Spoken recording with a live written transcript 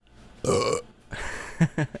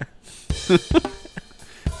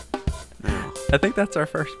I think that's our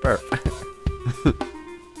first burp.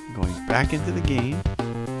 Going back into the game.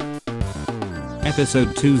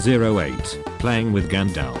 Episode 208, Playing with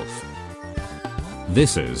Gandalf.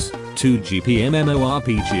 This is 2GP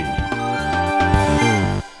MMORPG.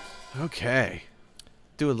 Okay.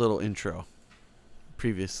 Do a little intro.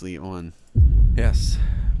 Previously on... Yes.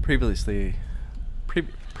 Previously...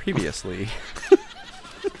 Previously...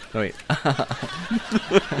 Wait.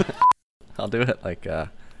 I'll do it like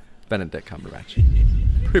Benedict Cumberbatch.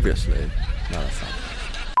 Previously... No, that's not.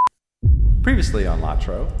 Previously on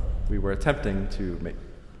Latro, we were attempting to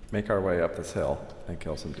make our way up this hill and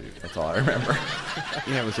kill some dude. That's all I remember.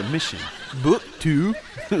 Yeah, it was a mission. Book 2.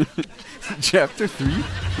 Chapter 3.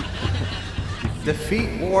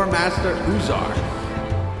 Defeat War Master Uzar.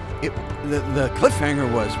 The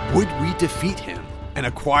cliffhanger was, would we defeat him and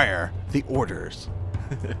acquire the orders?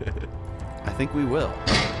 I think we will.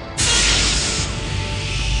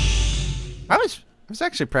 I was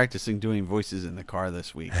actually practicing doing voices in the car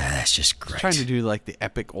this week. That's just great. Trying to do like the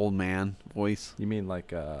epic old man voice. You mean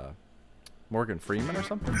like Morgan Freeman or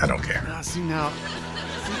something? I don't care. As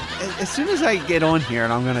soon as I get on here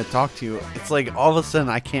and I'm going to talk to you, it's like all of a sudden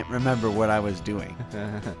I can't remember what I was doing.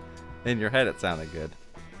 In your head it sounded good.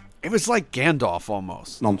 It was like Gandalf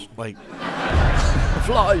almost. Nonsense. Like,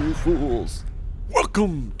 Fly, you fools!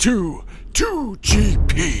 welcome to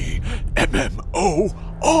 2GP MMORPG.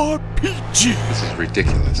 This is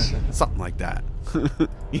ridiculous. Something like that.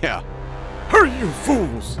 Yeah. Hurry, you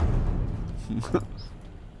fools!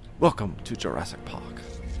 Welcome to Jurassic Park.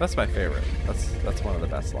 That's my favorite. That's one of the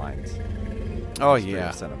best lines. Oh, History yeah.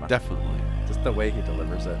 of cinema. Definitely. Just the way he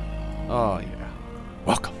delivers it. Oh, yeah.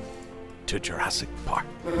 Welcome to Jurassic Park.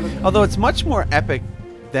 Although it's much more epic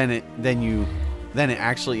than it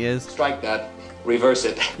actually is. Strike that. Reverse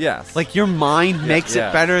it. Yes. Like, your mind makes yeah.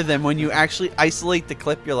 it better than when you actually isolate the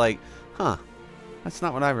clip. You're like, huh, that's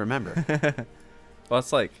not what I remember. Well,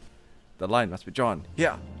 it's like the line must be drawn.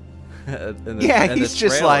 Yeah. Yeah, he's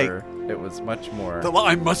just like, it was much more. the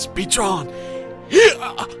line must be drawn.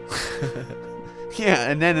 Yeah. Yeah,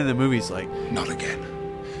 and then in the movie's like, Not again.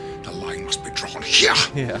 The line must be drawn here.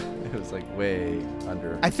 Yeah, it was like way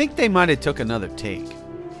under. I think they might have took another take.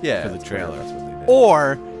 Yeah, for the it's trailer. weird, that's what they did.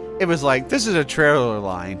 Or it was like, this is a trailer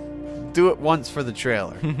line. Do it once for the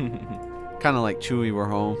trailer. Kind of like Chewie, we're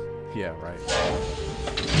home. Yeah, right.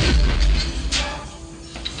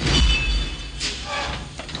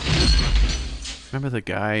 Remember the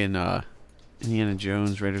guy in Indiana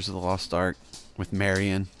Jones, Raiders of the Lost Ark, with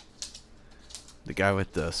Marion? The guy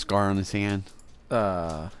with the scar on his hand?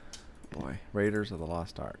 Boy, Raiders of the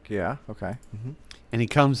Lost Ark. Yeah, okay. Mm-hmm. And he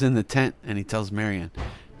comes in the tent and he tells Marion,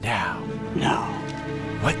 Now,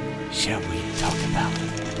 what shall we talk about?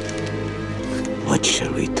 What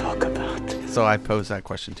shall we talk about? So I pose that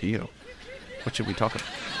question to you. What should we talk about?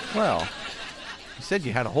 Well, You said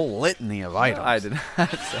you had a whole litany of items. I did not say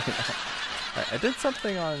that. I did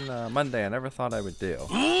something on Monday I never thought I would do.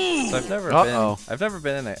 So I've never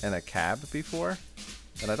been in a cab before,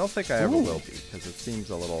 and I don't think I ever will be because it seems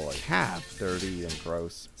a little like Cab. dirty and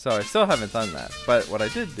gross. So I still haven't done that. But what I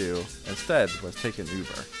did do instead was take an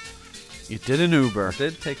Uber. You did an Uber. I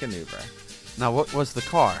did take an Uber. Now, what was the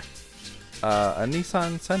car? A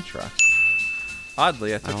Nissan Sentra.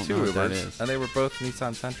 Oddly, I took don't two know what that Ubers, is. and they were both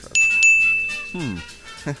Nissan Sentras.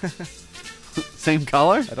 Same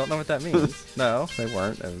color? I don't know what that means. No, they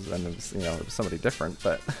weren't. It was somebody different,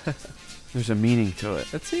 but There's a meaning to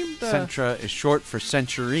it. it seemed. Sentra is short for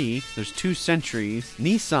century. There's 2 centuries.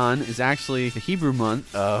 Nisan is actually the Hebrew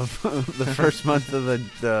month of the first month of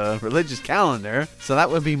the religious calendar. So that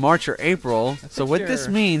would be March or April. So what this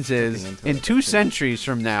you're means is, into in it, 2 too. centuries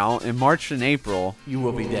from now, in March and April, you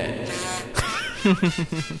will be dead.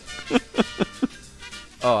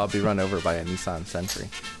 Oh, I'll be run over by a Nissan Sentry.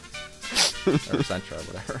 Or Sentra,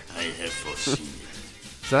 whatever. I have foreseen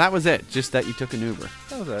it. So that was it. Just that you took an Uber.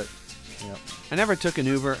 That was it. Yep. I never took an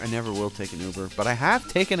Uber. I never will take an Uber. But I have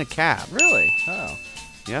taken a cab. Really? Oh.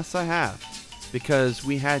 Yes, I have. Because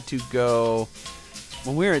we had to go...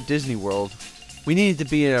 When we were at Disney World, we needed to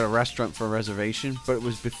be at a restaurant for a reservation, but it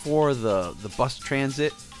was before the bus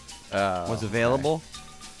transit was available.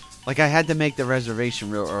 Like, I had to make the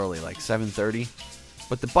reservation real early, like 7:30.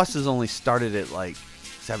 But the buses only started at, like,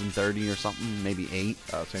 7:30 or something, maybe 8.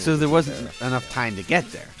 Oh, So there wasn't enough time to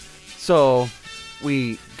get there. So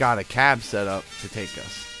we got a cab set up to take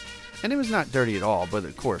us. And it was not dirty at all, but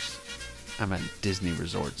of course, I'm at a Disney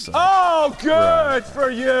resort, so Oh, good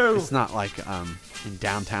for you! it's not like in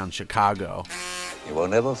downtown Chicago. You will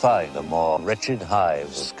never find a more wretched hive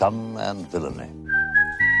of scum and villainy.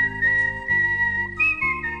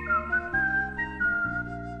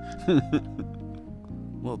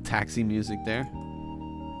 Little taxi music there.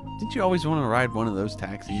 Didn't you always want to ride one of those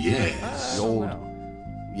taxis? Yes. The old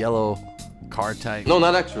yellow car type. No,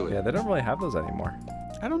 not actually. Yeah, they don't really have those anymore.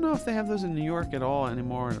 I don't know if they have those in New York at all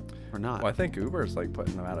anymore or not. Well, I think Uber's like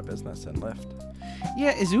putting them out of business and Lyft.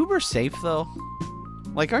 Yeah, is Uber safe though?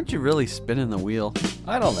 Like, aren't you really spinning the wheel?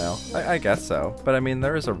 I don't know. I guess so. But I mean,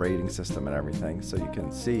 there is a rating system and everything, so you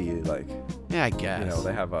can see like, Yeah, I guess. you know,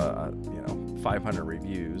 they have a 500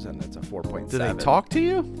 reviews and it's a 4.7. Do they talk to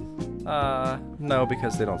you? No,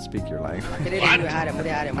 because they don't speak your language.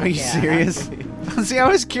 Are you serious? See, I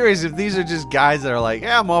was curious if these are just guys that are like,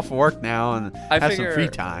 yeah, I'm off work now and have some free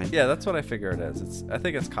time. Yeah, that's what I figure it is. I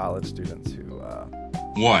think it's college students who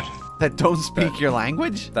What? That don't speak your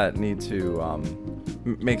language? that need to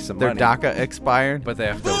make some Their money. DACA expired? But they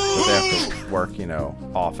have to work,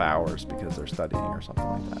 off hours because they're studying or something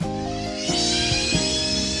like that.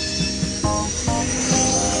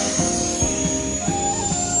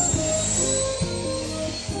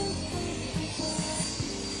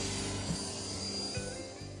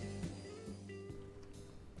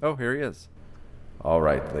 Oh, here he is. All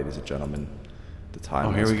right, ladies and gentlemen, the time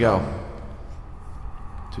Oh, here has we go. come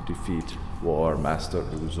to defeat War Master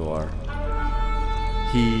Uzor,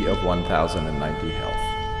 he of 1,090 health.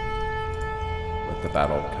 Let the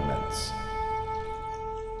battle commence.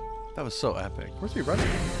 That was so epic. Where's he running?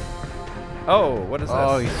 Oh, what is this?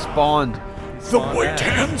 Oh, he spawned. The White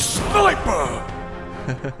Hand Sniper!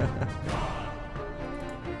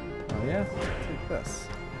 Oh, yeah? Take this.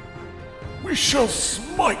 We shall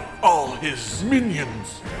smite all his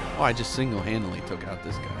minions. Oh, I just single-handedly took out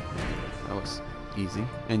this guy. That was easy.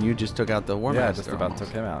 And you just took out the War Yeah, I Master just about almost.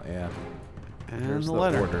 took him out, yeah. And Here's the the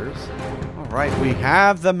letter. orders. All right, we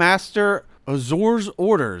have the Master Azor's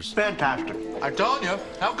orders. Fantastic. I told you.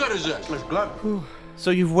 How good is this? It's good. So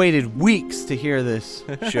you've waited weeks to hear this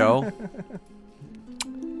show.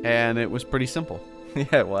 And it was pretty simple.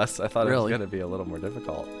 Yeah, Wes, I thought it was Really? going to be a little more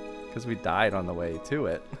difficult because we died on the way to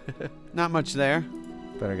it. Not much there.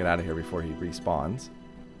 Better get out of here before he respawns.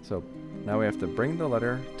 So now we have to bring the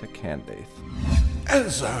letter to Candaith.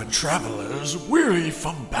 As our travelers, weary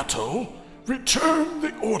from battle, return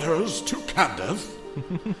the orders to Candace,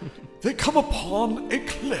 they come upon a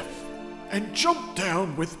cliff and jump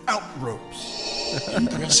down without ropes.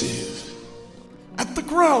 Impressive. At the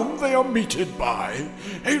ground, they are meted by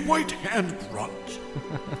a white hand grunt,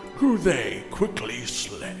 who they quickly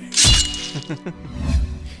slay.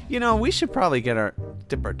 You know, we should probably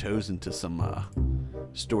dip our toes into some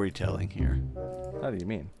storytelling here. How do you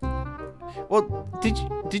mean? Well,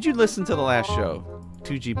 did you listen to the last show,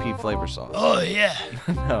 2GP Flavor Sauce?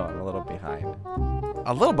 No, I'm a little behind.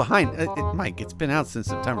 A little behind. Mike, it's been out since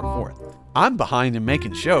September 4th. I'm behind in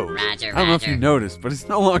making shows. I don't know if you noticed, but it's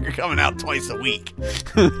no longer coming out twice a week.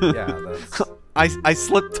 Yeah, that's... I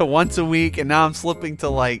slipped to once a week, and now I'm slipping to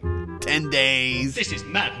like 10 days. This is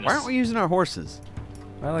madness. Why aren't we using our horses?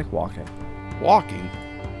 I like walking. Walking?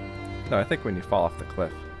 No, I think when you fall off the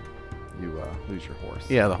cliff, you lose your horse.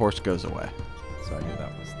 Yeah, the horse goes away. So I knew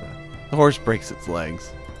that was The horse breaks its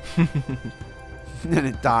legs. And then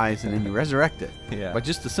it dies, and then you resurrect it. Yeah. By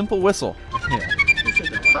just a simple whistle.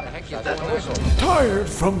 Tired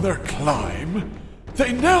from their climb,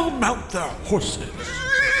 they now mount their horses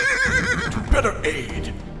to better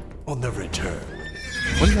aid on their return.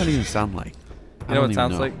 What does that even sound like? You know what it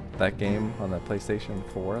sounds like? That game on the PlayStation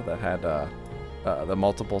 4 that had the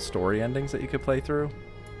multiple story endings that you could play through.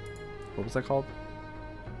 What was that called?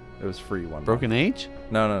 It was free one. Broken Age?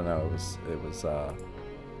 No. It was.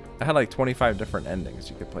 It had like 25 different endings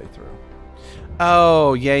you could play through.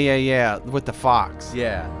 Oh, yeah. With the fox.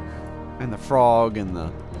 Yeah. And the frog and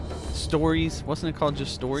the stories. Wasn't it called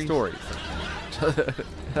just stories? Stories. It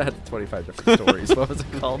had 25 different stories. What was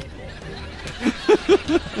it called?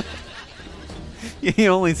 He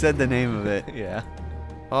only said the name of it. Yeah.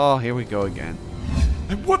 Oh, here we go again.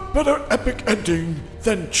 And what better epic ending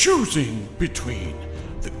than choosing between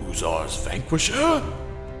the Uzar's vanquisher,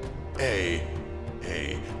 a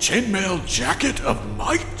chainmail jacket of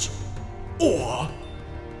might, or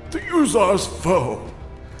the Uzar's foe,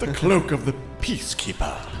 the cloak of the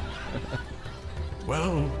peacekeeper?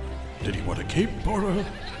 Well, did he want a cape or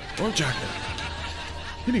a jacket?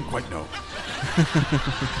 He didn't quite know.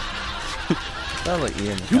 Sounds like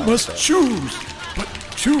Ian. You must choose, but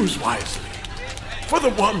choose wisely. For the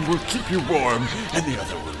one will keep you warm, and the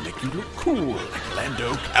other will make you look cool like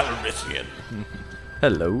Lando Calrissian.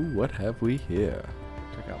 Hello, what have we here?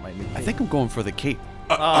 Check out my new I think I'm going for the cape.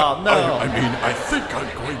 Oh, no. I think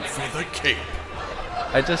I'm going for the cape.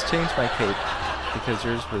 I just changed my cape because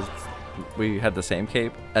yours was. We had the same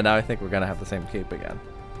cape, and now I think we're gonna have the same cape again.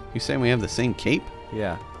 You saying we have the same cape?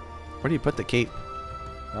 Yeah. Where do you put the cape?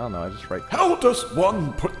 I don't know. I just right. How does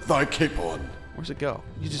one put thy cape on? Where's it go?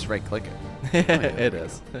 You just right click it. It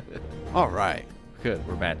is. All right. Good.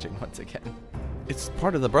 We're matching once again. It's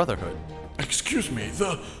part of the Brotherhood. Excuse me,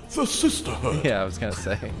 the sisterhood. Yeah, I was gonna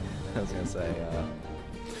say.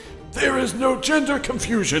 There is no gender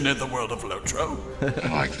confusion in the world of Lotro.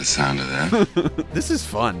 I like the sound of that. This is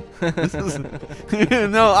fun.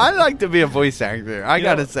 No, I like to be a voice actor. I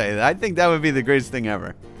gotta say that. I think that would be the greatest thing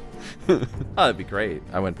ever. Oh, that'd be great.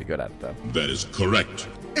 I wouldn't be good at it though. That is correct.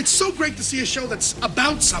 It's so great to see a show that's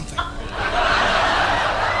about something.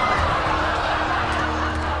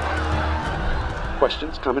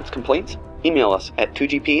 Questions, comments, complaints? Email us at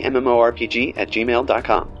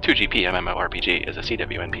 2gpmmorpg@gmail.com. 2GPMMORPG is a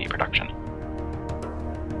CWNP production.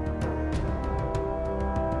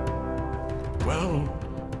 Well,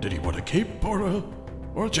 did he want a cape or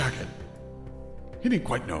a jacket? He didn't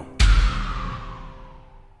quite know.